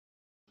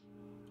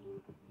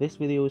This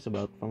video is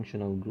about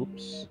functional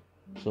groups.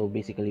 So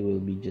basically,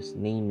 we'll be just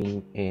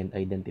naming and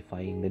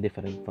identifying the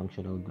different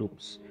functional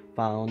groups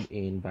found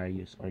in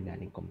various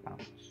organic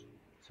compounds.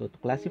 So to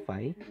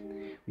classify,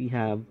 we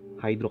have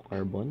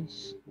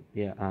hydrocarbons.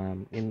 Yeah,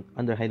 in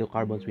under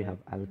hydrocarbons we have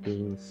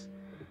alkenes,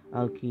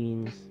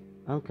 alkynes,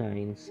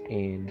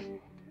 and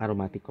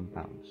aromatic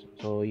compounds.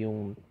 So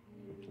yung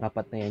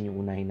apat na yan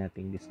yung unahin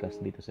nating discuss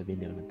dito sa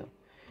video na to.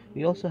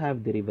 We also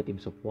have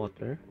derivatives of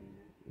water,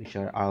 which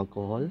are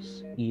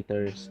alcohols,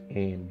 ethers,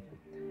 and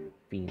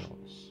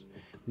phenols.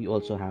 We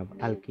also have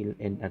alkyl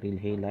and aryl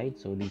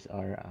halides. So these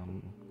are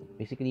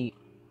basically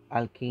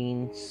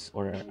alkanes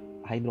or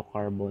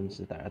hydrocarbons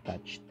that are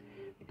attached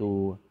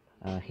to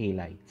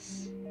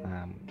halides,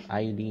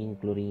 iodine,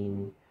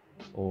 chlorine,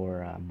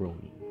 or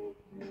bromine.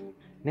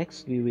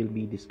 Next, we will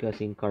be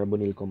discussing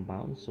carbonyl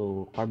compounds.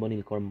 So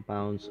carbonyl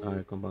compounds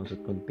are compounds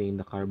that contain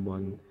the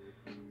carbon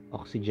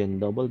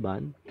oxygen double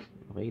bond.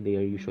 Okay, they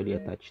are usually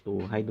attached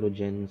to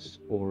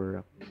hydrogens or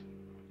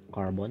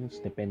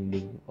carbons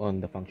depending on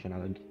the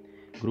functional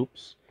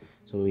groups.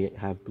 So we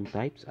have two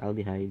types,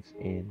 aldehydes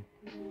and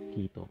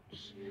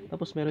ketones.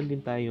 Tapos meron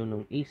din tayo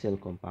ng acyl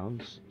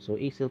compounds. So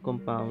acyl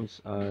compounds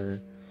are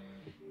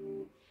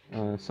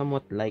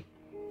somewhat like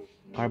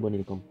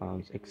carbonyl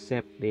compounds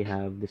except they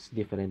have this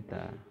different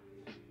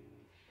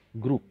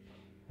group.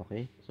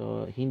 Okay?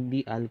 So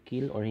hindi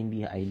alkyl or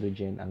hindi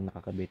hydrogen ang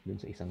nakakabit dun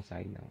sa isang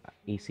side ng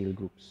acyl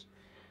groups.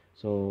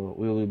 So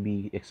we will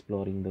be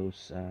exploring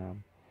those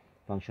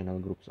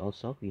functional groups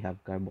also. We have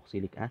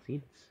carboxylic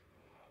acids,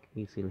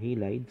 acyl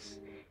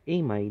halides,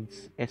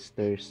 amides,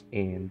 esters,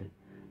 and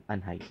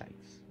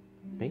anhydrides.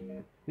 Okay?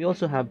 We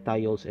also have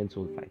thiols and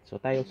sulfides. So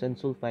thiols and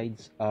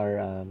sulfides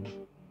are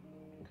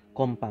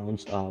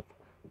compounds of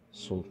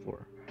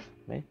sulfur.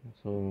 Okay?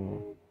 So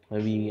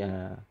we'll be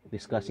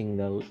discussing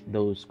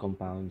those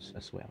compounds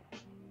as well.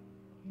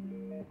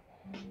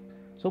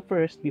 So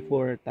first,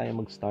 before tayo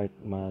mag-start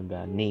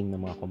mag-name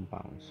ng mga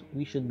compounds,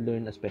 we should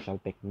learn a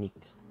special technique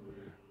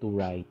to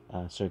write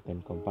certain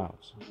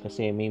compounds.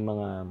 Kasi may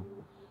mga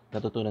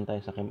natutunan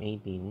tayo sa Chem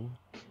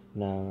 18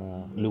 na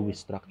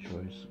Lewis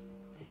structures,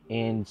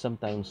 and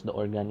sometimes the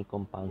organic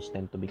compounds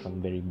tend to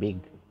become very big.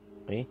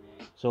 Okay?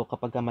 So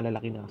kapag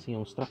malalaki na kasi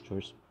yung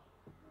structures,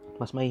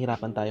 mas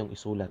mahihirapan tayong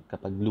isulat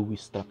kapag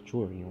Lewis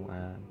structure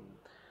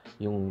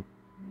yung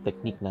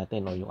technique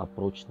natin o yung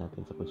approach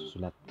natin sa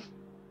pagsusulat.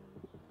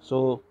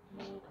 So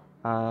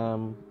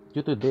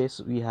due to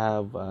this, we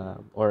have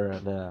or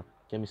the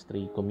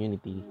chemistry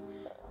community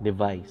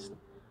devised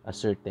a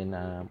certain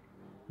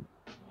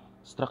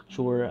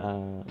structure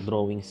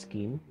drawing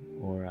scheme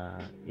or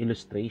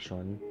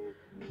illustration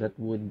that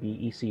would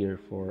be easier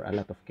for a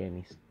lot of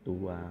chemists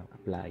to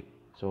apply.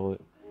 So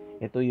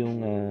ito yung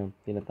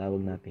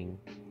tinatawag nating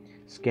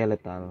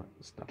skeletal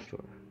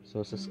structure. So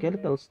sa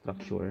skeletal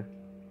structure,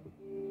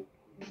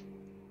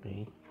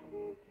 okay,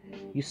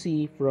 you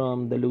see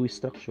from the Lewis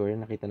structure,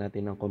 nakita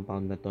natin ang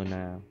compound na to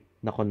na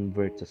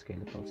convert sa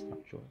skeletal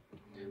structure.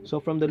 So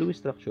from the Lewis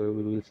structure,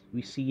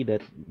 we see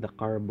that the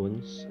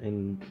carbons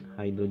and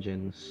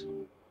hydrogens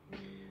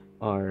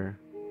are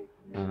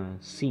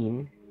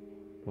seen.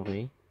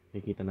 Okay,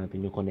 nakikita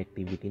natin yung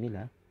connectivity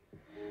nila,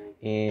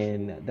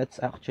 and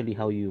that's actually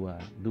how you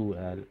do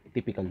a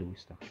typical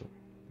Lewis structure.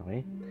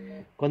 Okay,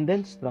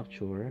 condensed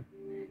structure,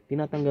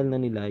 tinatanggal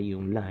na nila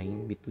yung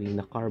line between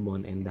the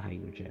carbon and the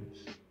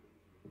hydrogens.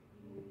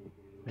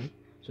 Okay?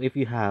 So if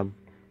you have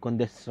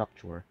condensed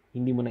structure,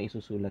 hindi mo na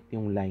isusulat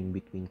yung line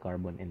between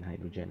carbon and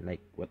hydrogen like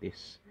what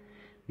is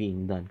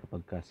being done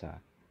kapag ka sa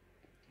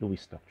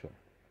Lewis structure.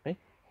 Okay?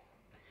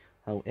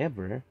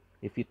 However,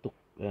 if you took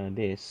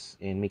this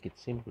and make it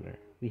simpler,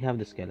 we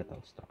have the skeletal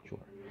structure.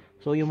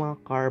 So yung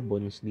mga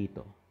carbons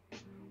dito,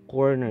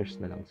 corners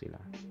na lang sila.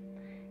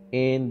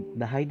 And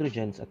the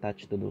hydrogens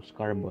attached to those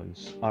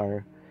carbons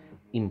are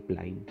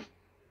implied.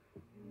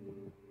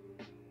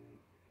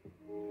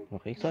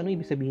 Okay? So ano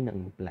ibig sabihin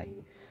ng implied?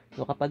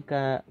 So kapag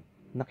ka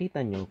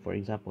nakita nyo, for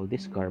example,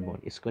 this carbon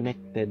is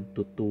connected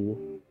to two,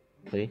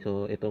 okay,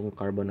 so itong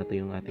carbon na to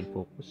yung ating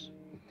focus.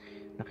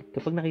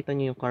 Kapag nakita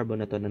nyo yung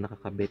carbon na to na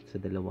nakakabit sa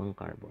dalawang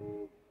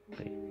carbon,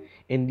 okay,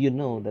 and you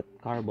know that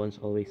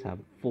carbons always have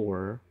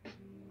 4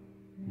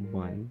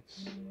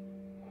 bonds,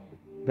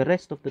 the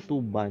rest of the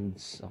 2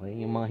 bonds, okay,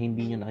 yung mga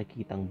hindi nyo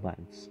nakikitang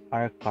bonds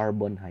are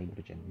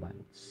carbon-hydrogen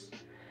bonds.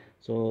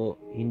 So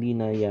hindi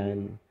na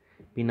yan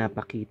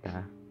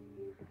pinapakita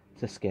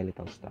sa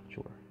skeletal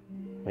structure.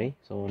 Okay?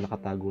 So,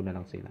 nakatago na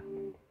lang sila.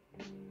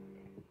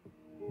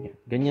 Yeah.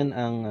 Ganyan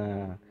ang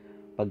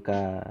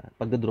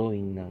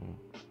pagdadrawing ng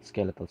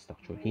skeletal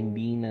structure.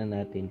 Hindi na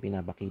natin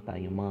pinapakita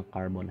yung mga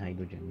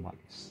carbon-hydrogen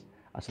bonds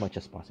as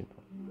much as possible.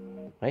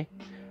 Okay?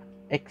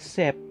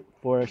 Except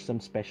for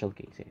some special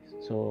cases.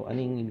 So, ano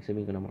yung ibig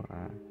sabihin ko ng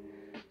mga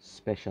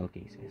special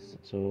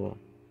cases? So,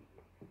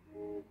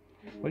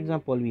 for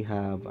example, we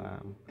have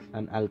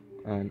an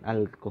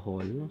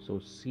alcohol.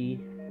 So,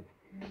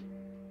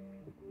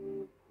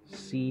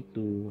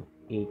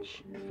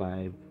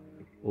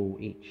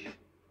 C2H5OH.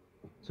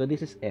 So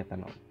this is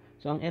ethanol.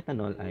 So ang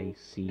ethanol ay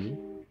C,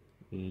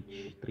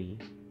 H3,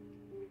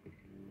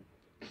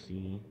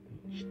 C,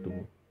 H2,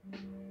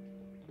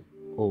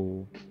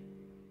 O,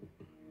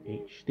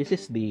 H. This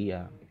is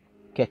the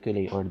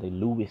Kekulé or the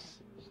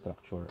Lewis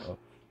structure of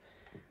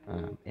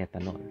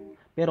ethanol.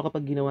 Pero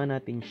kapag ginawa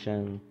natin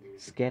siyang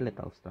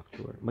skeletal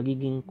structure,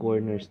 magiging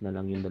corners na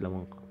lang yung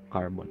dalawang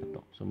carbon na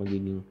to. So,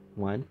 magiging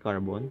 1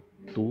 carbon,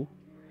 2,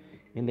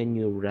 and then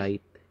you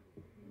write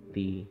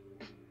the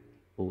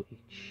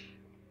OH.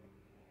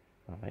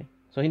 Okay?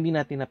 So, hindi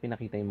natin na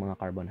pinakita yung mga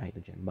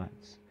carbon-hydrogen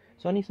bonds.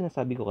 So, ano yung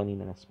sinasabi ko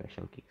kanina na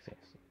special cases?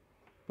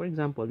 For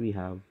example, we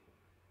have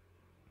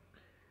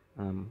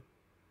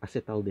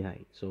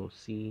acetaldehyde. So,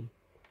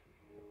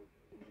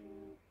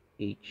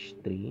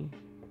 CH3,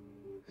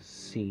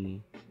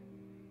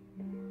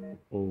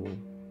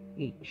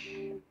 COH.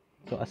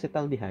 So,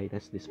 acetaldehyde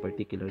has this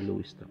particular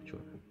Lewis structure.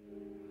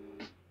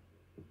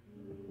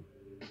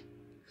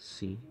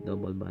 C,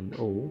 double bond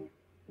O,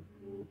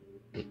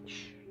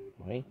 H.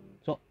 Okay?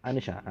 So, ano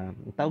siya?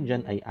 Ang tawag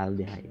dyan ay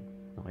aldehyde.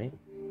 Okay?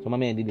 So,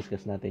 mamaya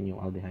di-discuss natin yung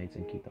aldehydes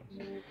and ketones.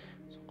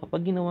 So,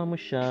 kapag ginawa mo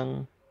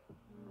siyang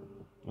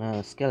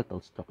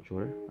skeletal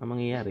structure, ang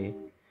mangyayari,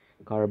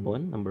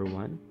 carbon number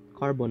 1,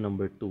 carbon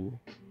number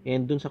 2,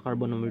 and dun sa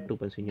carbon number 2,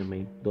 pansin nyo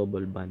may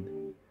double bond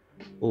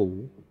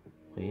O.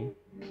 Okay?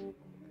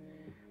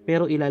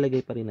 Pero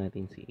ilalagay pa rin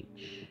natin si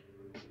H.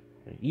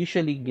 Okay?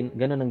 Usually,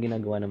 ganun ang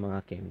ginagawa ng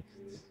mga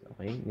chemists.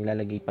 Okay?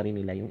 Nilalagay pa rin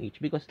nila yung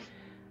H because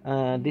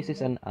this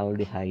is an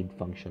aldehyde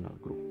functional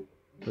group.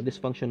 So,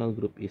 this functional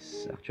group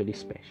is actually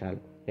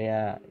special.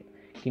 Kaya,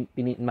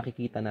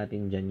 makikita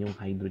natin dyan yung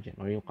hydrogen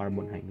or yung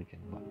carbon-hydrogen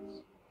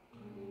bonds.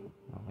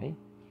 Okay?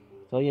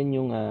 So, yan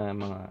yung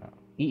mga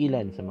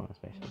iilan sa mga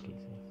special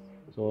cases.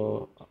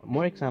 So,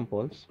 more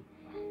examples.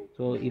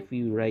 So, if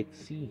you write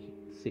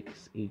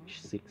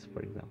C6H6,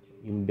 for example,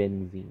 yung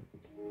benzene.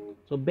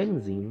 So,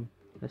 benzene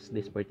has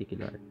this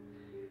particular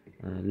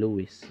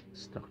Lewis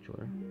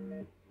structure.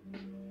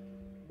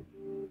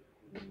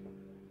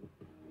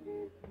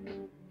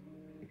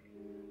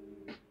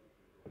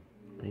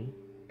 Okay.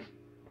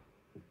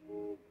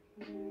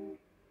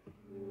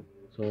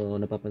 So,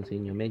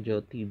 napapansin nyo, medyo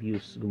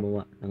tedious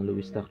gumawa ng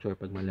Lewis structure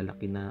pag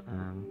malalaki na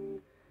ang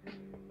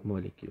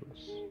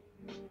molecules.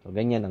 So,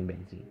 ganyan ang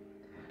benzene.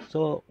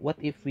 So, what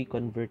if we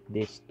convert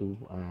this to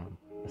a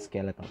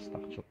skeletal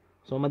structure?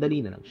 So, madali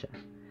na lang siya.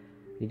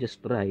 You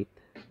just write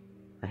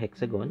a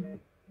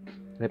hexagon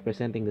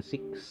representing the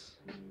 6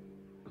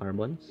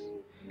 carbons.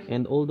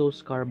 And all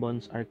those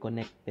carbons are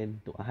connected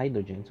to a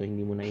hydrogen. So,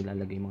 hindi mo na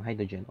ilalagay mga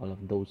hydrogen. All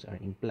of those are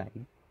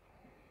implied.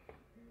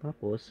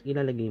 Tapos,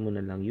 ilalagay mo na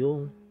lang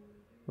yung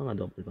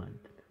mga double bond.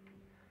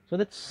 So,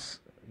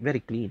 that's very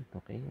clean.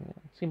 Okay?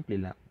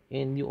 Simple lang.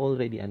 And you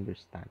already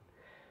understand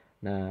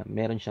na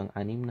meron siyang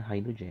 6 na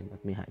hydrogen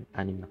at may 6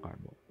 na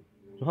carbon.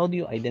 So, how do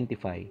you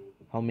identify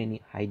how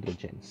many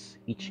hydrogens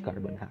each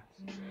carbon has?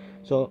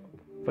 So,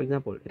 for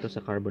example, ito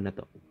sa carbon na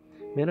to.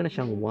 Meron na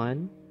siyang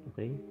 1,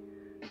 okay,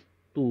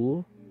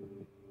 2,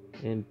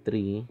 and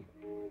 3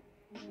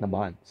 na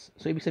bonds.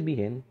 So, ibig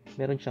sabihin,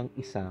 meron siyang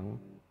isang,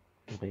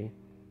 okay,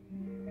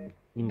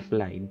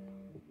 implied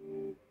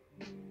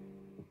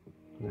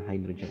na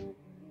hydrogen.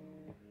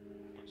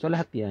 So,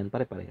 lahat yan,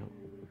 pare-pareho.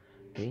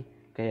 Okay?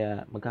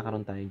 Kaya,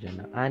 magkakaroon tayo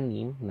dyan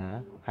ng 6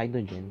 na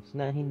hydrogens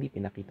na hindi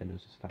pinakita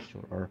doon sa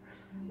structure or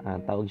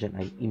tawag dyan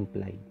ay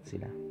implied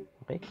sila.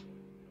 Okay?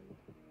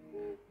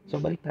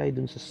 So, balik tayo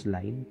dun sa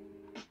slide.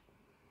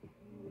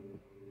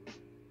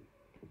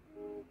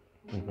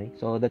 Okay?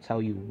 So, that's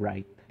how you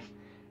write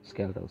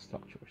skeletal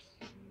structures.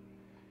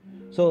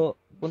 So,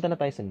 punta na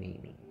tayo sa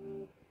naming.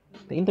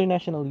 The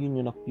International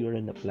Union of Pure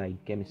and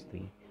Applied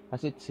Chemistry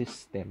has its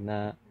system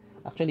na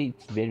actually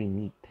it's very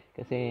neat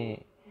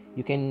kasi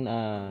you can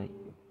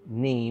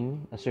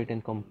name a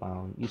certain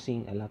compound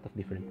using a lot of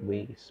different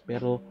ways.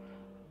 Pero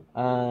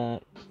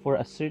for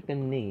a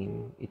certain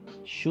name, it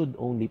should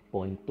only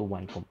point to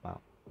one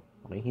compound.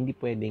 Okay? Hindi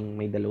pwedeng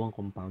may dalawang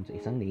compound sa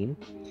isang name.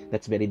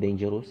 That's very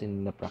dangerous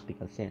in the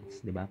practical sense,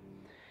 di ba?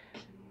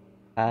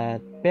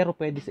 Pero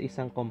pwede sa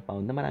isang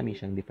compound na marami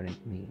siyang different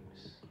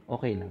names.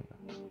 Okay lang.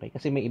 Okay?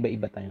 Kasi may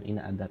iba-iba tayong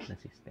ina-adapt na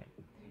system.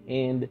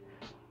 And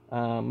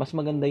mas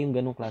maganda yung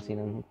ganong klase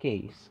ng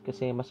case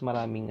kasi mas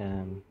maraming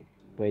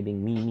pwedeng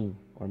meaning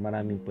or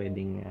maraming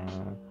pwedeng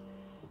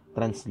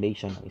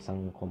translation ng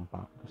isang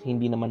compound. Kasi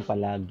hindi naman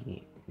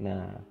palagi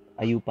na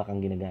ayupak ang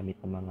ginagamit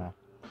ng mga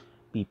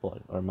people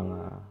or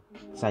mga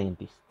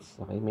scientists.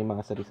 Okay? May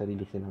mga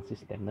sarili-sarili silang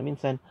system na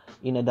minsan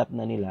inadapt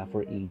na nila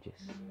for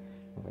ages.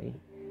 Okay?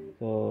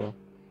 So,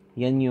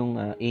 yan yung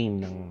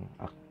aim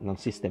ng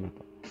system na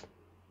to.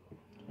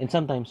 And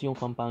sometimes, yung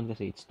compound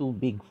kasi, it's too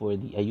big for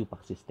the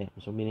ayupak system.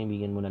 So,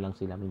 binibigyan mo na lang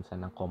sila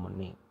minsan ng common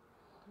name.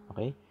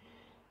 Okay?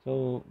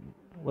 So,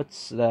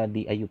 what's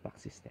the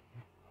ayupak system?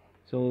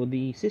 So,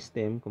 the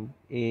system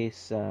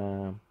is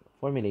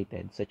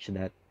formulated such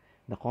that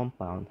the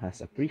compound has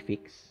a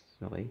prefix.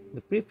 Okay?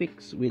 The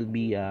prefix will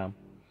be the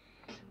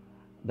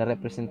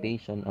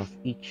representation of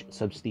each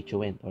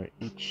substituent or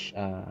each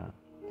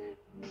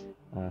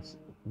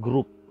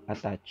group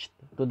attached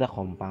to the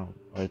compound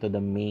or to the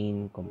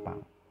main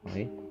compound.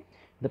 Okay?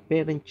 The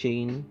parent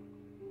chain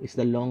is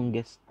the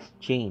longest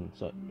chain.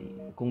 So,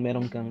 kung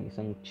meron kang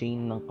isang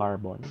chain ng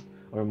carbon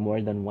or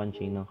more than one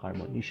chain ng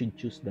carbon, you should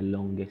choose the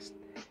longest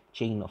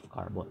chain of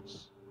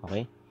carbons.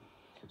 Okay?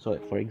 So,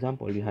 for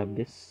example, you have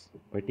this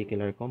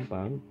particular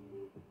compound.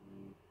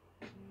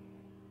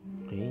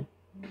 Okay?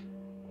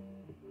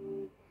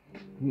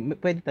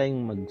 Pwede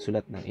tayong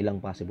magsulat ng ilang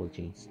possible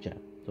chains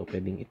dyan. So,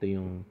 pwedeng ito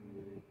yung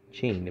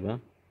chain, di ba?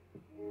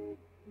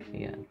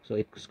 Ayan. So,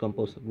 it's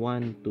composed of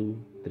 1,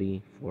 2, 3,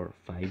 4,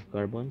 5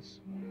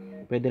 carbons.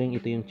 Pwede rin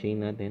ito yung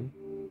chain natin.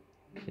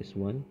 This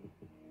one.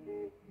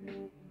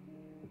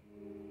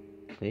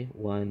 Okay.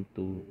 1,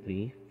 2,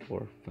 3,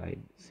 4, 5,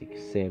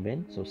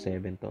 6, 7. So,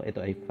 7 to.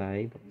 Ito ay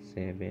 5,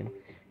 7.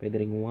 Pwede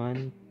rin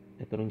 1.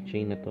 Ito rin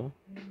chain na to.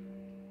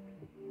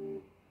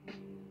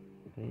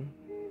 Okay.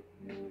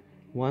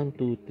 1,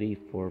 2, 3,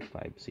 4,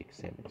 5,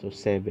 6, 7. So,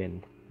 7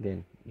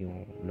 din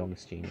yung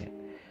longest chain yan.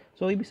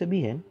 So, ibig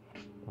sabihin,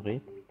 okay,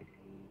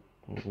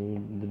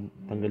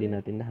 tanggalin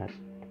natin lahat.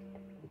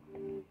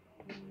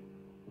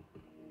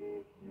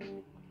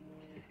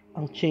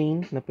 Ang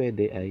chain na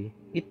pwede ay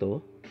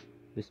ito,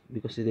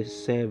 because it is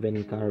 7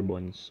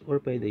 carbons, or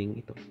pwedeng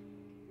ito.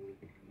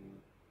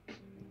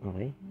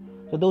 Okay?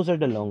 So, those are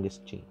the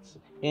longest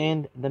chains.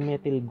 And the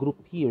methyl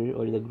group here,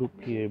 or the group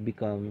here,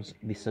 becomes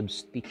the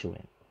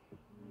substituent.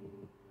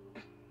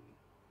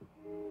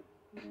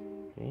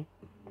 Okay?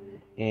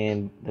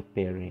 And the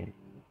parent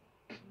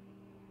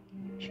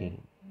chain.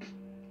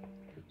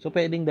 So,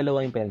 pwedeng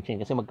dalawa yung parent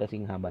chain kasi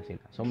magkasing haba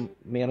sila. So,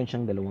 meron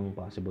siyang dalawang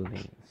possible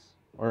names.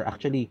 Or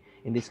actually,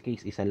 in this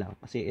case, isa lang.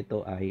 Kasi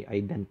ito ay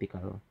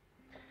identical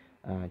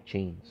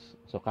chains.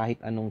 So,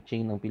 kahit anong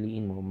chain ang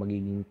piliin mo,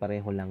 magiging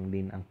pareho lang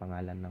din ang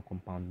pangalan ng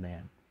compound na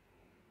yan.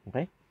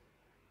 Okay?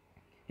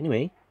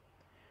 Anyway,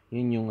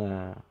 yun yung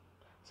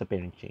sa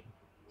parent chain.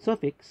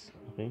 Suffix,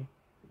 okay,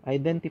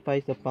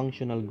 identifies the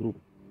functional group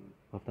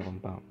of the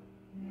compound.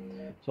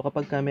 So,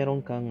 kapag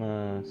meron kang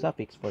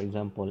suffix, for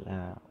example,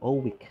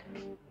 oic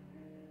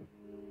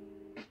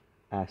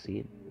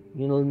acid,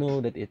 you will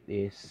know that it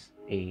is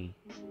a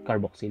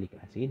carboxylic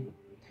acid.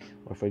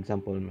 Or for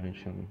example, meron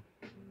siyang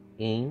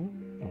ane,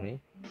 okay?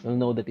 You'll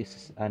know that this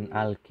is an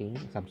alkane,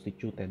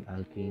 substituted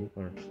alkane,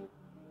 or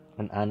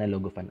an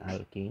analog of an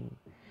alkane.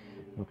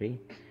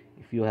 Okay?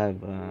 If you have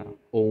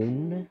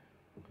one,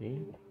 okay,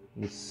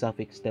 this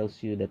suffix tells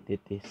you that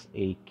it is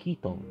a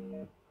ketone.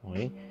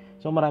 Okay?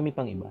 So, marami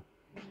pang iba.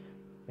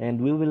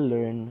 And we will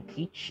learn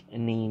each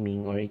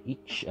naming or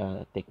each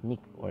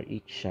technique or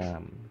each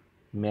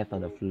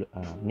method of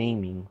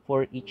naming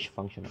for each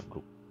functional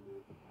group.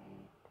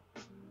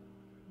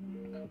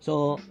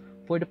 So,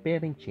 for the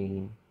parent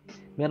chain,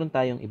 meron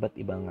tayong iba't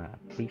ibang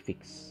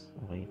prefix,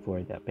 okay,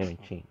 for the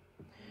parent chain.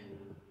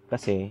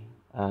 Kasi,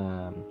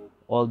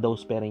 all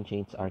those parent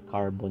chains are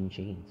carbon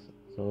chains.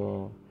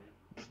 So,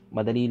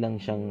 madali lang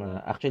siyang,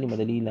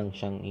 madali lang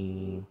siyang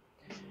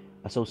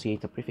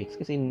i-associate sa prefix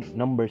kasi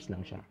numbers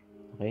lang siya.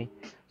 Okay?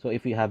 So,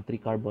 if you have 3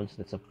 carbons,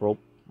 that's a prop.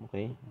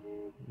 Okay?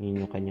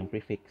 Yun yung kanyang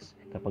prefix.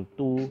 Kapag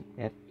 2,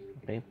 F,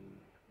 okay?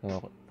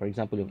 So, for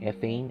example, yung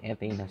ethane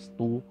has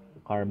 2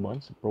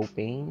 carbons.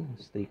 Propane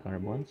has 3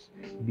 carbons.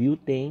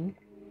 Butane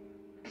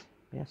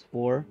has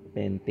 4.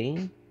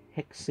 Pentane,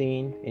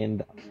 hexane,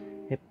 and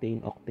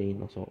heptane,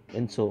 octane, also,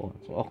 and so on.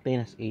 So,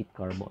 octane has 8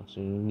 carbons. So,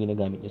 yung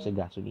ginagamit nyo sa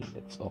gasoline,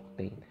 that's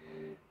octane.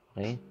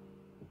 Okay?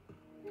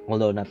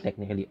 Although not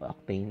technically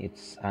octane,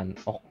 it's an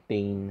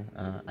octane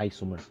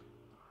isomer.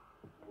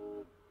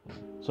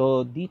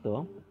 So,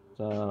 dito,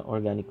 sa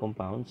organic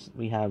compounds,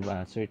 we have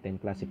a certain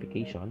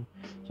classification.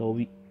 So,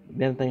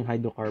 meron tayong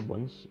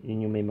hydrocarbons.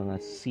 Yun yung may mga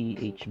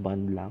CH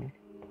bond lang.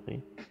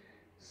 Okay?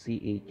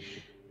 CH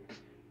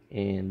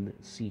and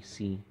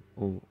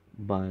CCO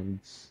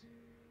bonds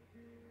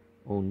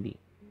only.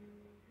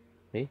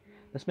 Okay?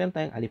 Tapos meron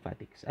tayong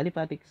aliphatics.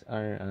 Aliphatics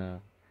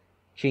are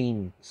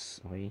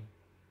chains. Okay?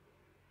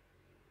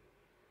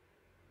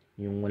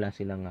 Yung wala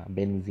silang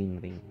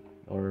benzene ring.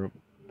 Or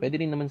pwede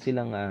rin naman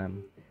silang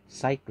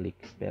cyclic,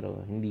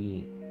 pero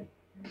hindi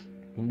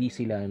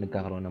sila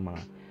nagkakaroon ng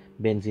mga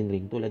benzene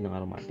ring tulad ng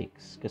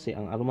aromatics. Kasi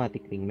ang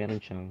aromatic ring,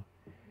 meron siyang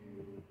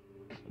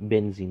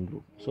benzene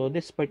group. So,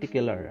 this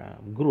particular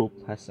group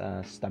has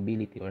a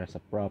stability or has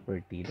a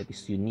property that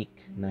is unique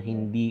na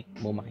hindi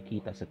mo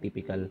makikita sa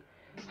typical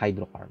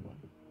hydrocarbon.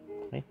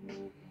 Okay?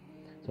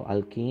 So,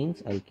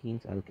 alkenes,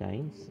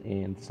 alkynes,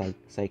 and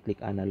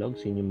cyclic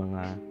analogs, yun yung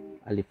mga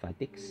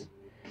aliphatics.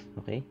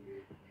 Okay?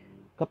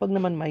 Kapag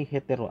naman may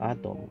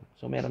heteroatom,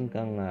 so meron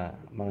kang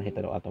mga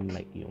heteroatom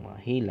like yung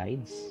mga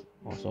halides.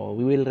 So,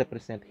 we will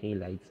represent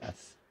halides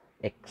as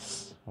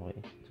X.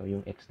 Okay? So,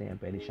 yung X na yan,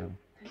 pwede siyang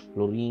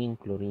chlorine,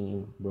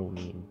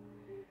 bromine,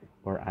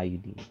 or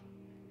iodine.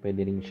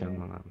 Pwede rin siyang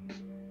mga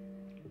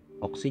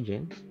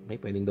oxygen. Okay?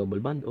 Pwedeng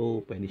double bond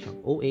O, pwede siyang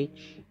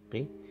OH.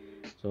 Okay?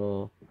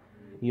 So,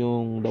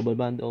 yung double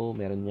bond O,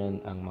 meron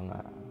yan ang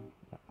mga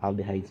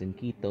aldehydes and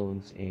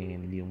ketones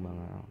and yung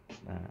mga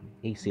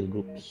acyl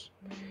groups.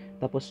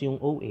 Tapos yung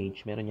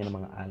OH, meron yan ng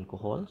mga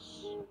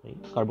alcohols, Okay?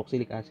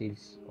 Carboxylic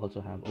acids also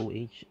have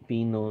OH.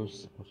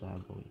 Phenols also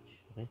have OH.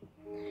 Okay?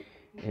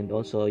 And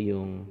also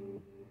yung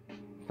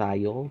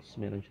thiols,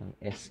 meron siyang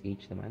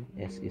SH naman.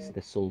 S is the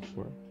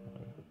sulfur.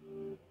 Okay?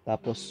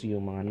 Tapos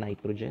yung mga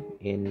nitrogen,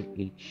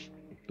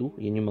 NH2,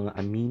 yun yung mga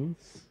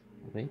amines.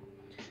 Okay?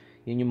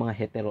 Yun yung mga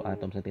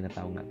heteroatoms na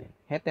tinatawag natin.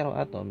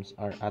 Heteroatoms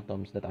are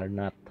atoms that are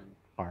not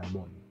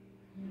carbon.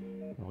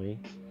 Okay?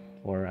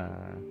 Or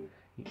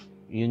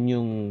yun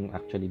yung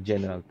actually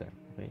general term.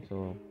 Okay?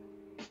 So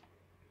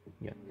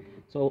yeah.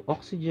 So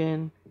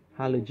oxygen,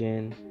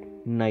 halogen,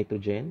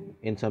 nitrogen,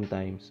 and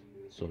sometimes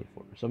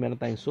sulfur. So meron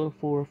tayong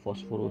sulfur,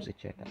 phosphorus,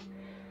 etc.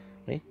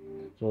 Okay?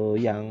 So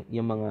yung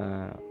mga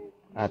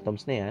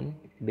atoms na yan,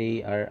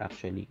 they are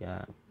actually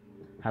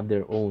have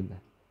their own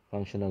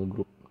functional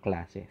group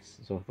classes.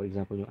 So for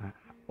example, yung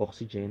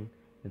oxygen,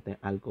 meron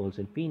tayong alcohols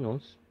and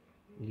phenols,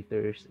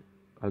 ethers,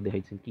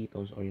 aldehydes and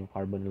ketones, or yung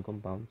carbonyl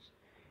compounds.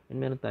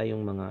 And meron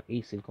tayong mga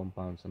acyl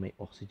compounds na may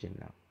oxygen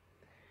lang.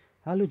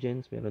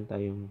 Halogens, meron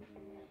tayong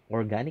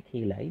organic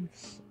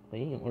halides.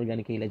 Okay, yung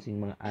organic halides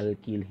yung mga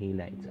alkyl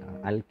halides.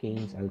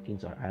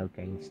 Alkanes or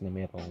alkynes na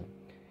merong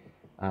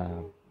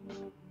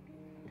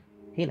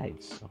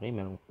halides. Okay,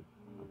 merong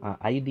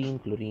iodine,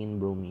 chlorine,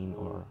 bromine,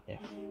 or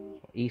F.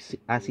 So,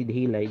 acid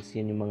halides,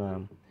 yan yung mga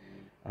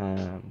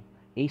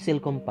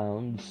acyl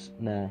compounds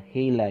na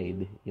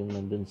halide yung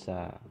nandun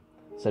sa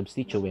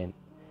substituent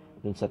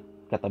dun sa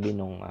katabi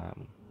ng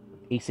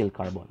acyl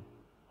carbon.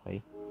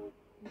 Okay?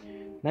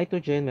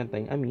 Nitrogen, meron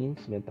tayong amines,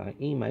 meron tayong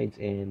amides,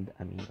 and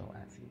amino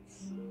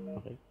acids.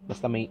 Okay?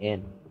 Basta may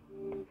N.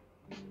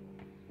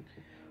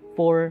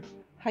 For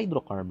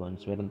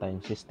hydrocarbons, meron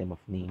tayong system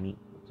of naming.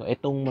 So,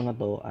 itong mga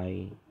to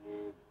ay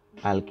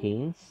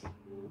alkanes,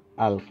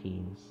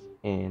 alkenes,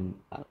 and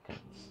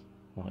alkynes.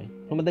 Okay?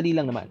 So, madali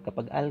lang naman.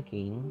 Kapag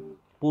alkane,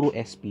 puro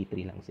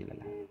sp3 lang sila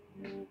lahat.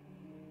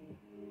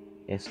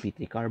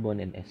 sp3 carbon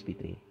and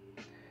sp3.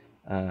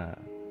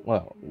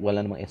 Wala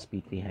namang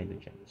sp3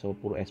 hydrogen. So,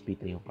 puro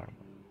sp3 yung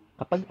carbon.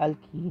 Kapag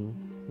alkene,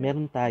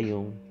 meron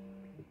tayong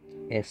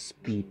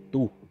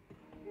sp2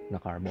 na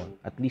carbon.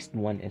 At least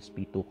one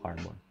sp2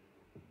 carbon.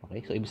 Okay?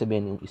 So, ibig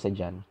sabihin yung isa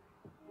dyan,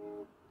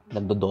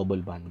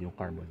 nagdo-double bond yung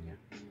carbon niya.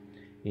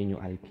 Yun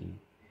yung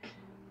alkene.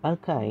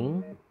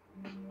 Alkyne,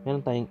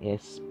 meron tayong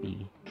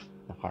sp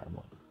na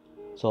carbon.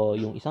 So,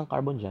 yung isang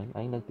carbon dyan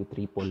ay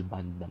nagti-triple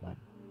bond naman.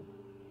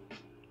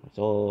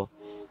 So,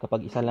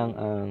 kapag isa lang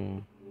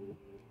ang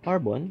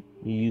carbon,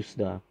 you use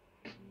the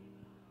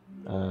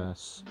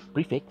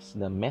prefix,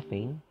 the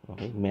methane,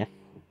 okay,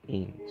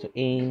 methane. So,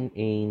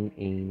 ane,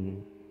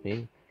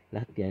 okay,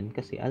 lahat yan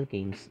kasi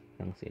alkanes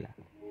lang sila.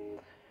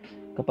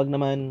 Kapag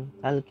naman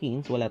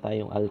alkenes, wala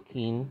tayong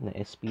alkene na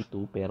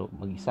sp2 pero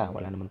mag-isa,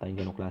 wala naman tayong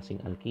ganong klaseng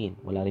alkene.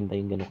 Wala rin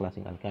tayong ganong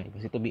klaseng alkyne.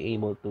 Kasi to be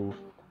able to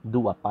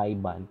do a pi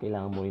bond,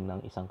 kailangan mo rin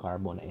ng isang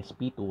carbon na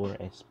sp2 or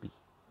sp.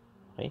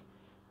 Okay?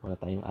 Wala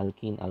tayong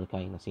alkene,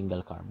 alkyne na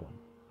single carbon.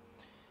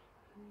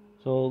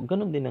 So,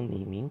 ganun din ang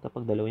naming.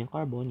 Kapag dalawa yung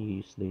carbon, you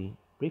use the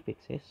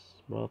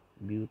prefixes, prop,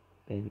 but,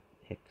 and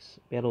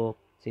hex. Pero,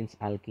 since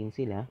alkene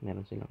sila,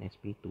 meron silang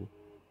sp2,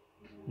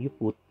 you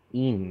put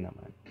in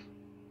naman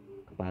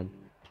kapag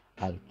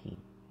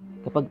alkene.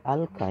 Kapag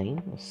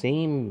alkyne,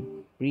 same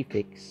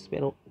prefix,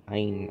 pero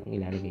ine ang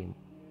ilalagay mo.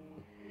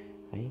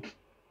 Okay?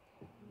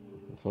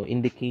 So,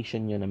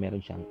 indication nyo na meron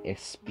siyang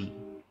sp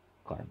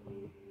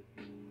carbon.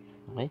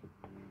 Okay?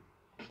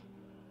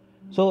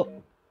 So,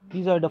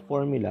 these are the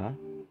formula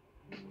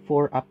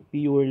for a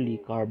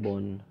purely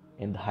carbon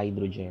and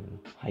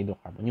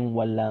hydrocarbon, yung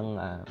walang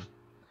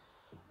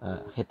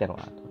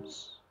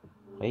heteroatoms.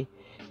 Okay?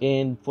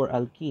 And for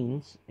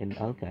alkenes and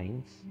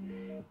alkynes,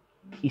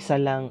 isa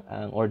lang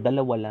ang, or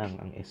dalawa lang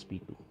ang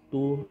sp2.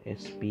 2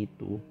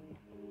 sp2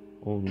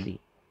 only.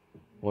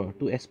 Or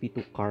 2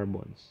 sp2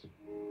 carbons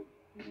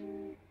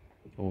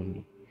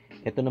only.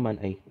 Ito naman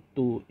ay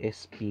 2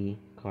 sp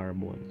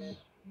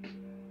carbons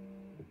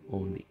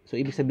only. So,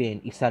 ibig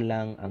sabihin, isa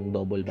lang ang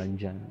double bond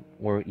dyan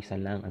or isa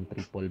lang ang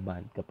triple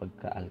bond kapag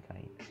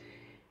ka-alkyne.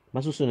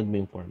 Masusunod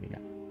mo yung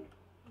formula.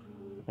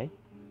 Okay?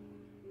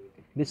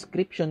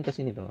 Description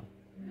kasi nito,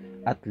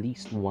 at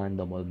least one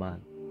double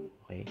bond.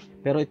 Okay?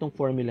 Pero itong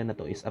formula na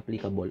to is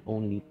applicable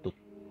only to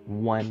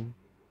one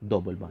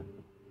double bond.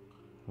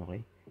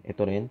 Okay?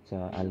 Ito rin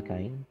sa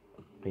alkyne.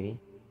 Okay?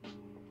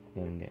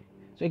 Ganun din.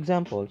 So,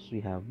 examples,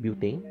 we have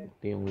butane.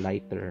 Ito yung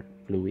lighter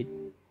fluid.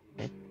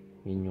 Okay?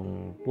 Yun yung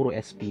puro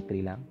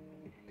sp3 lang.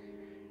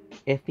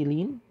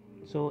 Ethylene.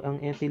 So, ang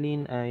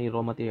ethylene ay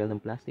raw material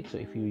ng plastic. So,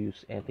 if you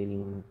use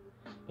ethylene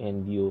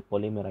and you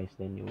polymerize,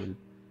 then you will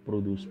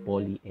produce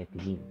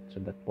polyethylene.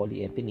 So, that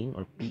polyethylene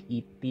or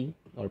PET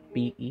or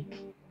PE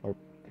or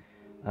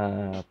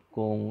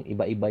kung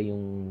iba-iba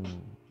yung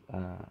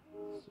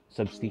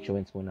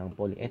substituents mo ng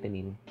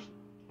polyethylene,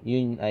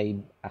 yun ay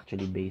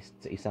actually based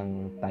sa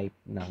isang type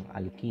ng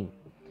alkene.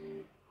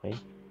 Okay?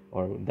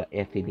 Or the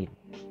ethylene.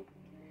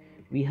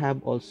 We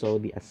have also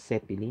the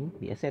acetylene.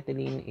 The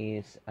acetylene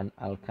is an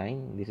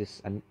alkyne. This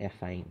is an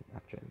ethine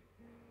actually.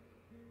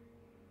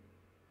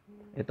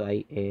 Ito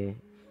ay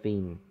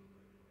ethane.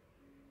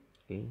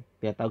 Okay?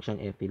 Tinatawag siyang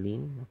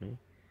ethylene. Okay?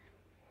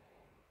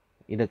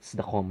 That's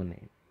the common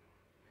name.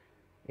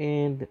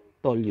 And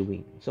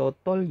toluene. So,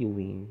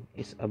 toluene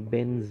is a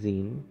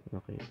benzene.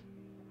 Okay?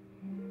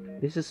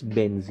 This is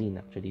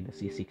benzene actually, the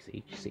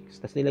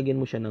C6H6. Tapos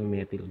nilagyan mo siya ng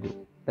methyl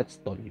group. That's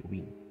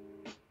toluene.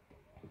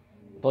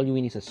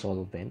 Toluene is a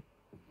solvent.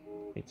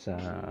 It's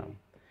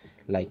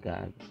like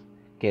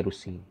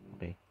kerosene.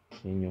 Okay?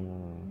 Yun yung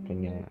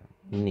kanyang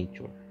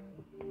nature.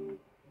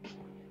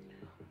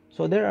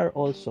 So, there are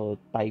also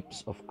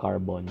types of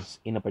carbons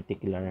in a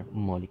particular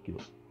molecule.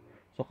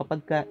 So,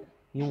 kapag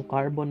yung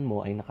carbon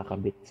mo ay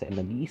nakakabit sa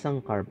nag-iisang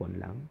carbon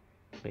lang,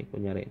 okay,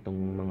 kunyari itong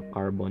mga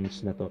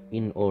carbons na to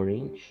in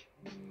orange,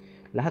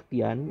 lahat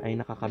yan ay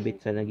nakakabit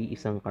sa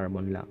nag-iisang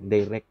carbon lang,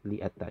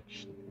 directly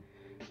attached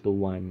to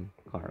one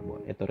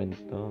carbon. Ito rin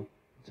to,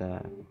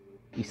 sa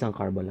isang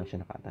carbon lang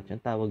siya naka-attach.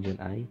 Ang tawag dyan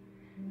ay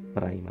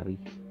primary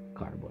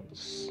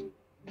carbons.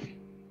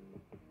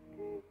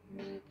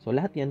 So,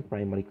 lahat yan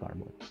primary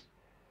carbons.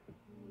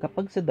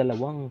 Kapag sa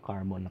dalawang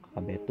carbon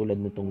nakakabit, tulad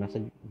nitong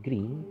nasa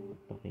green,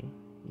 okay,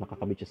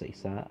 nakakabit siya sa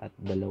isa at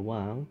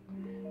dalawang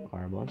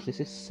carbons, this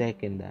is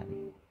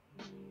secondary.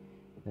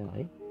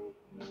 Okay?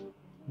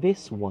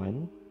 This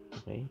one,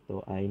 okay,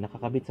 ito ay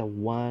nakakabit sa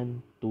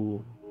 1,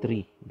 2,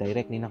 3.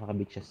 Directly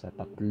nakakabit siya sa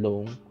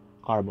tatlong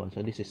carbon.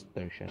 So, this is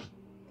tertiary.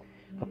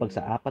 Kapag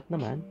sa apat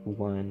naman,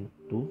 1,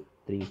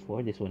 2, 3,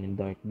 4, this one in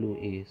dark blue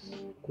is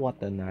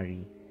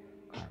quaternary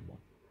carbon.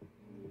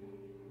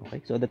 Okay,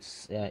 so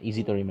that's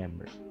easy to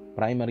remember.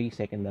 Primary,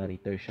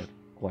 secondary, tertiary,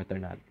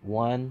 quaternary.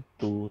 1,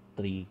 2,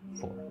 3,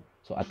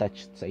 4. So,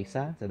 attached sa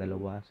isa, sa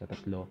dalawa, sa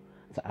tatlo,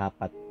 sa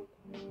apat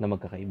na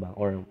magkakaibang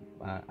or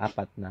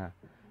apat na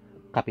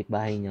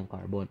kapitbahay niyang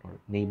carbon or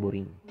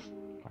neighboring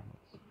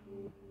carbons.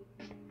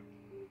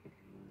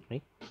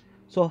 Okay?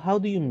 So, how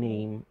do you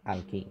name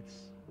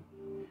alkanes?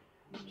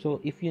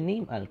 So, if you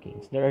name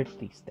alkanes, there are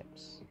 3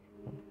 steps.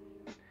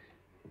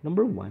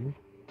 Number 1,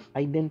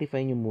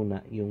 identify nyo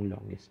muna yung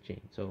longest chain.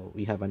 So,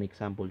 we have an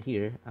example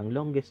here. Ang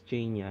longest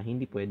chain niya,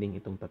 hindi pwedeng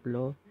itong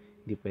tatlo,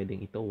 hindi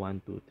pwedeng ito,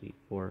 1, 2, 3,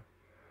 4,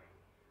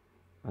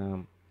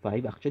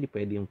 5. Actually,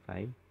 pwede yung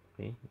 5.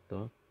 Okay,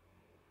 ito.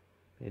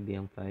 Pwede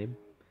yung 5.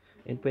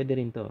 And pwede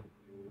rin to.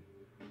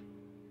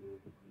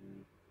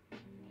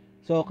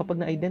 So,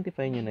 kapag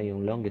na-identify nyo na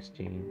yung longest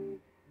chain,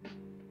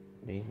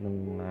 okay,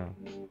 ng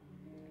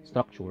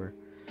structure,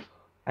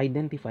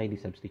 identify the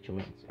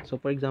substituents.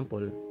 So, for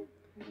example,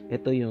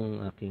 ito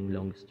yung aking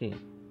longest chain.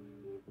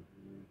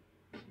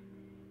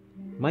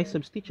 My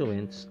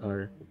substituents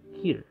are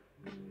here.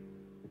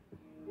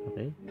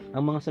 Okay?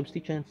 Ang mga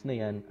substituents na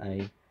yan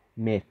ay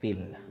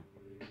methyl.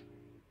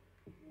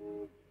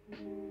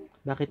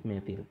 Bakit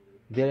methyl?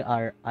 There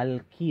are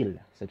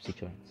alkyl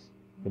substituents.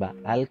 Diba?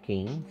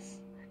 Alkanes.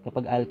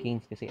 Kapag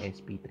alkanes kasi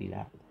sp3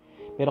 lahat.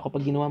 Pero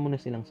kapag ginawa mo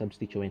na silang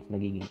substituents,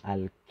 nagiging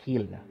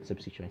alkyl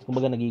substituents.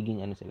 Kumbaga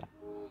nagiging ano sila?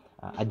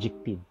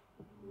 Adjective.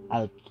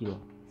 Alkyl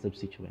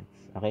substituents.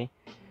 Okay?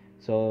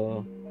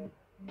 So,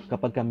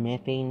 kapag ka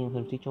methane yung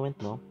substituent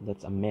mo,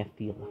 that's a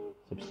methyl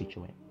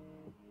substituent.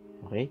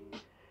 Okay?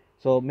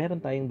 So,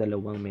 meron tayong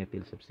dalawang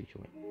methyl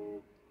substituent.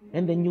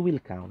 And then you will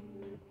count.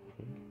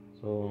 Okay?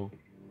 So,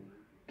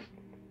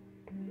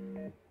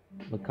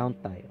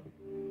 mag-count tayo.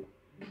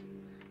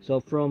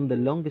 So, from the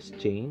longest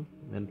chain,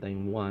 meron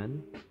tayong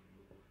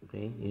 1.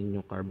 Okay?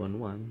 Yun yung carbon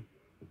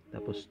 1.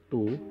 Tapos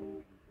 2,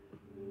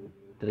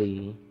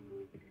 3,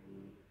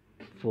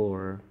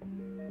 4,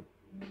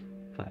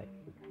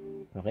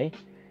 5. Okay?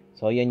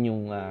 So, yan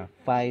yung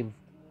 5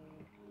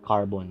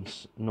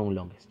 carbons nung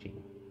longest chain.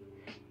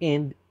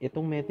 And,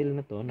 itong methyl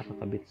na to,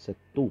 nakakabit sa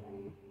 2.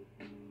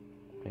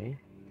 Okay?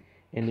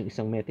 And yung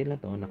isang methyl na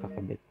to,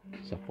 nakakabit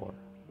sa 4.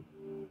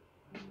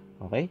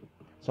 Okay?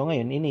 So,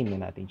 ngayon, i-name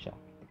na natin siya.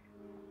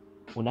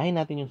 Unahin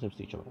natin yung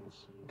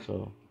substituents.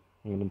 So,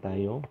 ngayon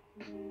tayo.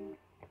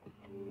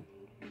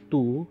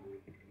 2,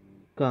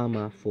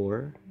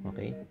 4.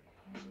 Okay?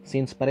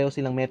 Since pareho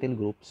silang methyl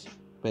groups,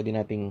 pwede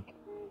nating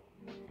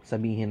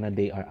sabihin na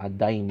they are a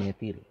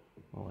dimethyl.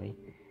 Okay?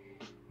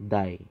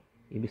 Di.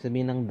 Ibig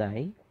sabihin ng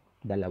di,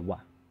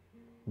 dalawa.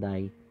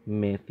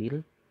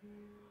 Dimethyl.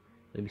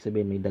 So, ibig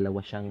sabihin may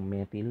dalawa siyang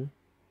methyl.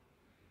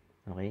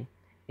 Okay?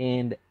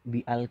 And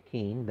the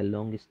alkane, the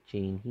longest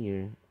chain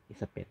here,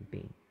 is a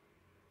pentane.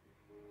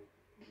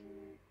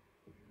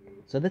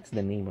 So, that's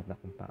the name of the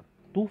compound.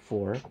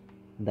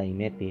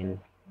 2,4-dimethyl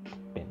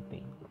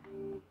pentane.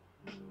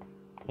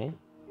 Okay?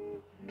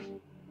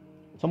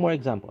 Some more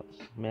examples.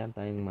 Meron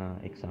tayong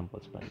mga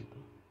examples pa dito.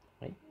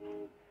 Okay?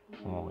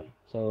 Okay.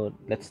 So,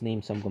 let's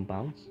name some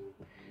compounds.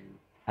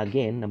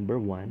 Again,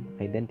 number 1,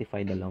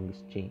 identify the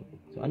longest chain.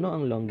 So, ano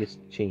ang longest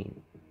chain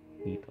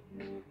dito?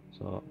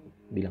 So,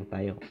 bilang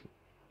tayo.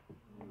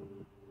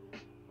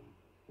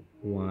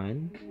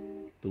 1,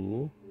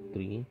 2,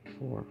 3,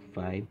 4,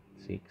 5,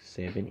 6,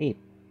 7, 8.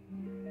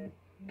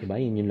 Diba?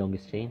 Yun yung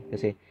longest chain.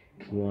 Kasi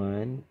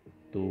 1,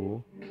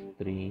 2,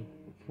 3,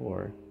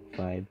 4,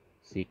 5,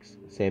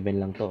 6, 7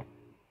 lang to.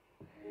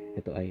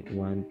 Ito ay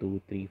 1, 2,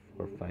 3,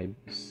 4, 5,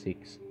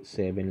 6,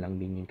 7 lang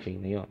din yung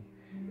chain na yon.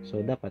 So,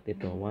 dapat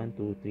ito, 1,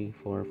 2, 3,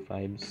 4,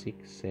 5,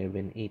 6,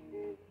 7, 8.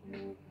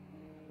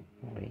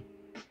 Okay.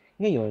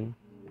 Ngayon,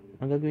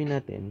 ang gagawin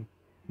natin,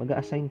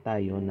 mag-a-assign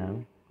tayo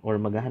ng, or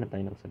maghahanap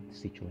tayo ng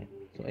substituent.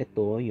 So,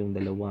 ito yung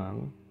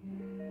dalawang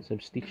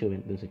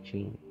substituent dun sa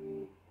chain.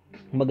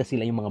 Kumbaga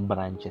sila yung mga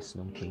branches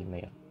ng chain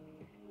na yan.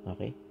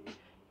 Okay?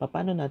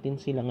 Paano natin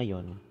sila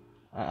ngayon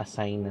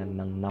a-assign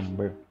ng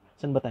number?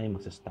 Saan ba tayo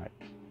magsa-start?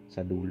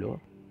 Sa dulo?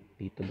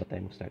 Dito ba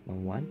tayo mag-start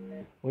ng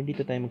 1? Or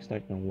dito tayo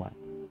mag-start ng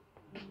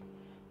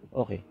 1?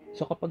 Okay.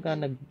 So, kapag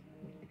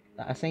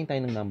nag-assign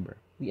tayo ng number,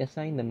 we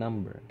assign the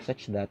number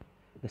such that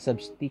the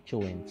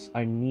substituents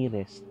are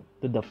nearest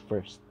to the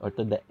first or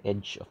to the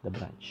edge of the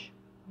branch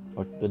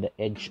or to the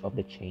edge of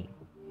the chain.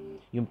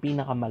 Yung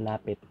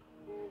pinakamalapit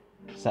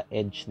sa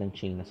edge ng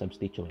chain na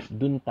substituent,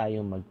 dun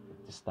tayo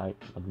mag-start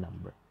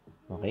mag-number.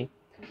 Okay?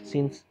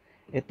 Since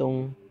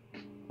itong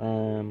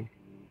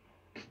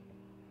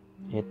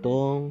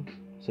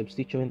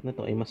substituent na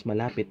to ay mas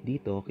malapit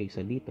dito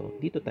kaysa dito,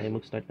 dito tayo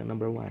mag-start ng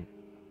number 1.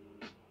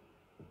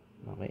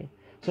 Okay?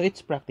 So,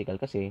 it's practical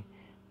kasi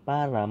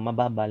para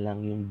mababa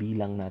lang yung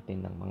bilang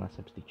natin ng mga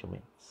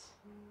substituents.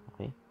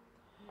 Okay?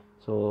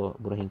 So,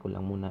 burahin ko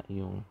lang muna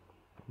yung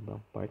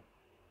ibang part.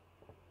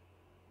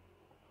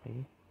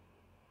 Okay?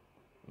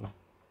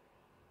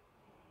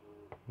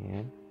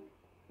 Ayan.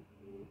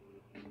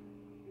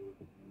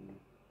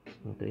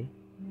 Okay?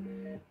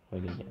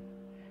 O, ganyan.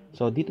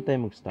 So, dito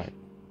tayo mag-start.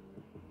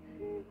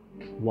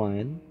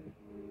 1,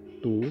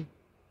 2,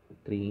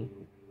 3,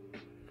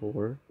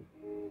 4,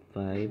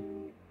 5,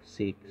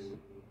 6,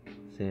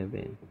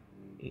 7,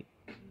 8.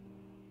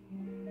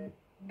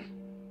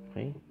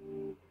 Okay?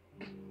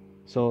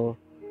 So,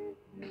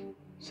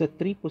 sa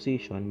 3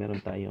 position, meron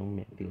tayong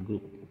methyl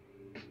group.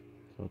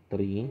 So,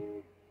 3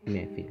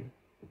 methyl.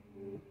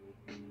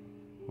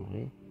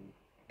 Okay?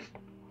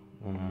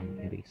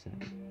 Erase na.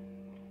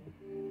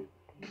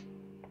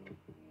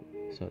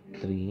 So,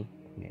 3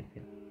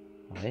 methyl.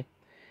 Okay?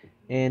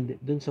 And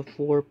dun sa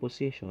 4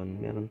 position,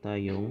 meron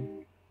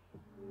tayong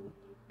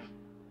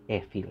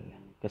ethyl.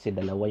 Kasi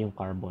dalawa yung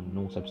carbon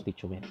nung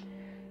substituent.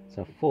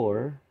 Sa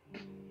 4,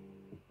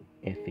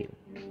 ethyl.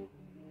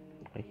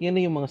 Okay? Yan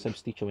na yung mga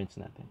substituents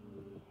natin.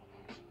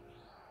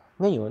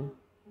 Ngayon,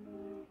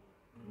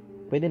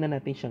 pwede na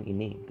natin siyang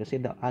i-name kasi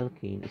the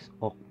alkane is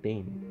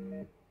octane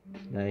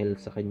dahil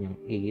sa kanyang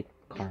 8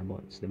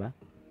 carbons, di ba?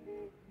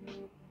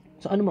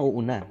 So, ano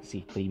mauuna?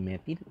 Si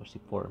 3-methyl or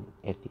si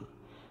 4-ethyl?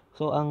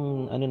 So,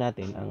 ang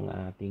ating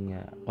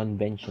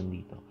convention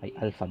dito ay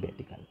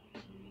alphabetical.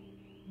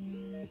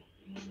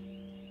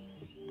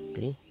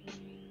 Okay?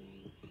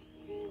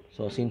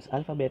 So, since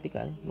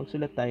alphabetical,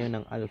 magsulat tayo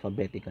ng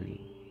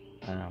alphabetically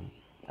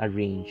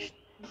arranged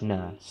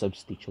na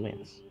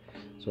substituents.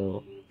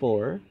 So,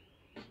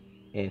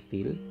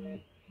 4-ethyl.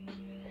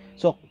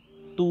 So,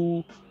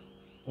 to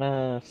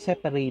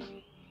separate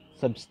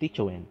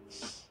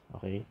substituents,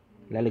 okay,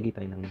 lalagay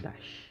tayo ng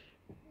dash.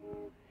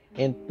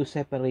 And to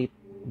separate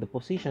the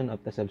position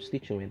of the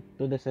substituent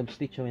to the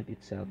substituent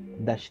itself,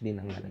 dash din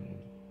ang lalagay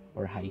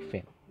or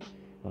hyphen.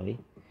 Okay?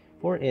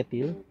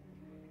 4-ethyl,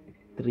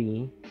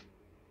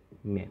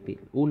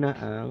 3-methyl. Una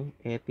ang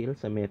ethyl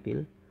sa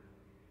methyl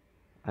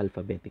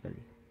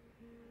alphabetically.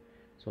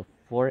 So,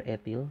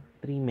 4-ethyl,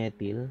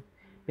 3-methyl,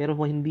 pero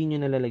hindi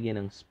nyo nalalagyan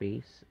ng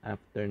space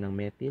after ng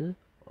methyl,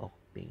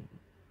 octane.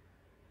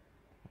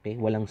 Okay?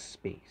 Walang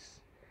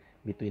space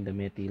between the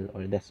methyl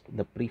or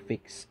the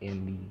prefix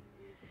and the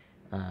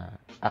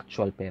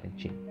actual parent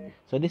chain.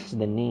 So, this is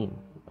the name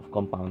of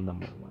compound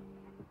number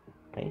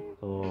 1. Okay?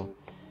 So,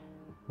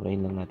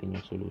 urayin lang natin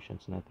yung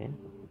solutions natin.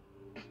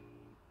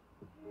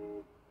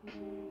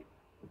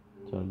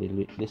 So,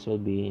 this will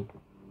be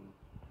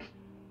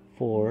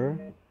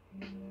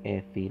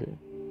 4-ethyl,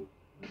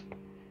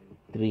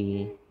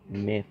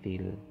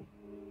 3-methyl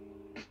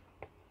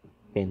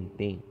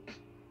pentane.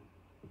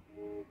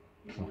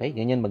 Okay?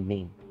 Ganyan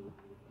mag-name.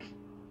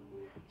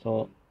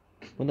 So,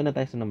 punta na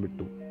tayo sa number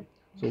 2.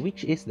 So,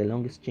 which is the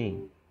longest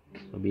chain?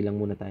 So, bilang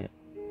muna tayo.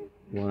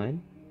 1,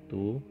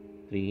 2,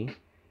 3,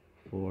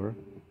 4,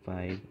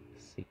 5,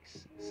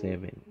 6,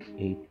 7,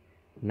 8,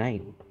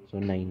 9.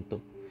 So, 9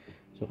 to.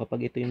 So,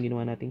 kapag ito yung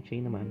ginawa nating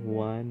chain naman,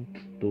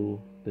 1, 2,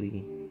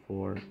 3,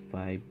 4,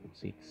 5,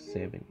 6,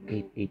 7,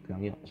 8. 8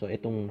 lang yun. So,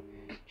 itong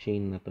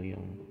chain na to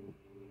yung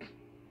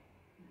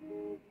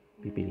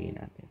pipiliin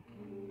natin.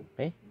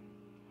 Okay?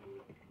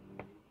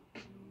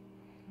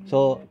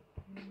 So,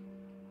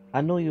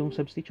 ano yung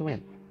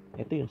substituent?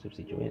 Ito yung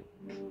substituent.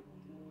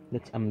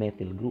 That's a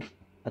methyl group.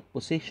 At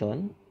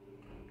position,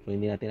 so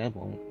hindi natin alam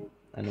kung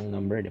anong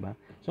number, di ba?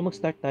 So,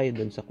 mag-start tayo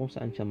dun sa kung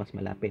saan siya mas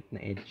malapit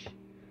na edge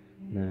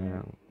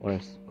or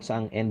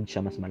saang end siya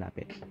mas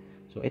malapit.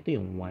 So, ito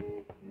yung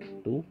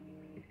 1, 2,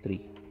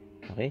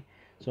 3. Okay?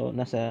 So,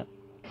 nasa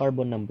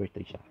carbon number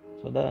 3 siya.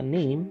 So, the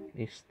name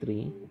is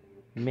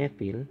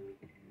 3-methyl.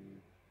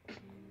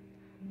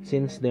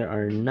 Since there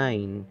are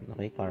 9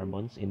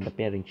 carbons in the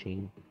parent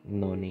chain,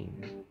 no name.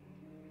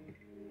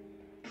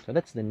 So,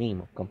 that's the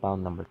name of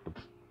compound number 2.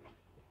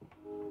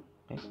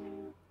 Okay?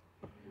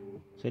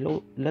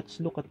 So,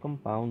 let's look at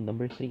compound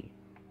number 3.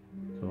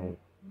 So,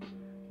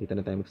 dito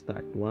na tayo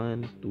mag-start.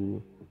 1, 2,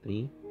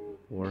 3,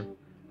 4,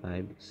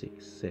 5,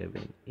 6,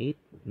 7, 8,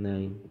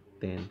 9,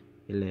 10,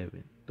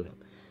 11, 12.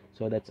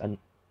 So, that's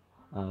an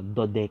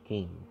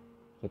dodecane.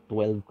 So,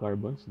 12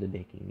 carbons,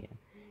 dodecane yan.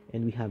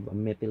 And we have a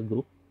methyl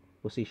group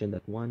positioned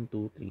at 1,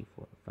 2, 3,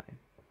 4, 5.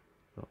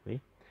 Okay?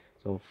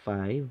 So,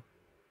 5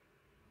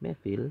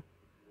 methyl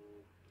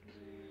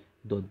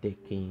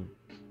dodecane.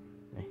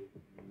 Okay?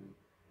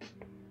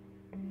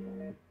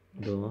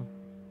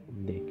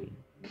 Dodecane.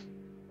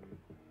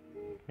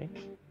 Okay?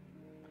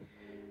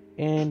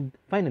 And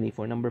finally,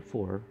 for number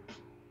 4,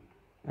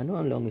 ano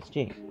ang longest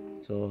chain?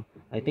 So,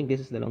 I think this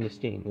is the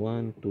longest chain.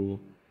 1, 2,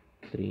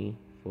 3,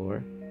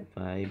 4,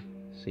 5,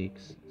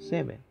 6,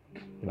 7.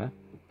 Diba?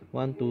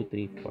 1, 2,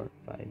 3, 4,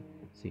 5,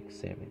 6,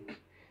 7.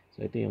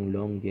 So, ito yung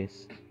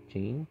longest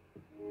chain.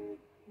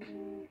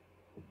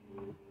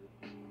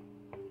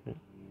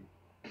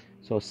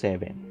 So,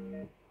 7.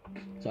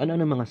 So, ano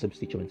ang mga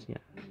substituents niya?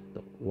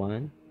 Ito,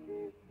 1,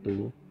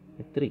 2,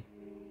 at 3.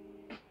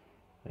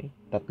 Okay?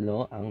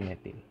 Tatlo ang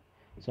methyl.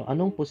 So,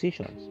 anong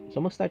positions? So,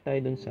 mag-start tayo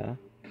dun sa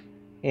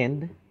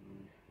end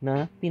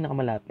na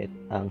pinakamalapit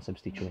ang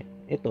substituent.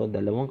 Ito,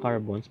 dalawang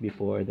carbons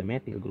before the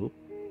methyl group.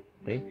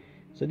 Okay?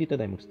 So, dito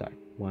tayo mag-start.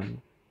 1,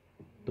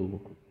 2,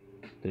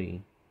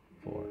 3,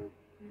 4,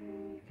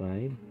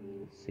 5,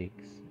 6,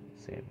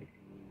 7.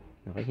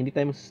 Okay? Hindi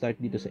tayo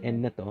mag-start dito sa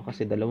end na to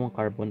kasi dalawang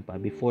carbon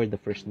pa before the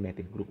first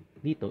methyl group.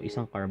 Dito,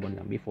 isang carbon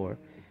lang before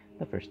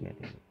the first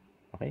methyl group.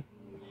 Okay?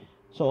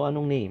 So,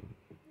 anong name?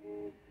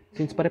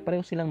 Since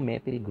pare-pareho silang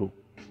methyl group,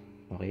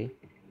 okay?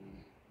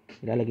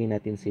 Ilalagay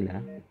natin sila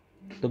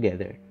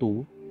together.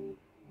 2,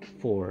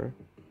 4,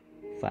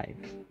 5.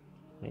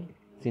 Okay?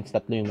 Since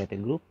tatlo yung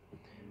methyl group,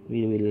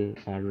 we will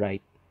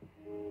write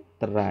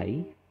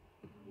tri-methyl.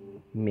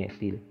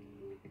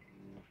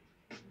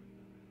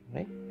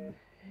 Okay?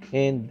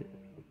 And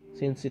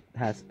since it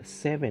has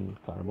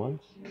 7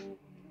 carbons,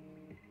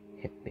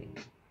 heptane.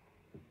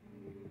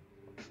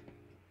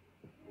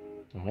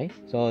 Okay?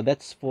 So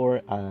that's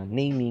for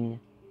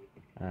naming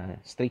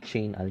straight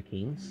chain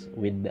alkanes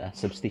with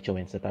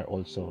substituents that are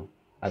also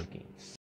alkanes.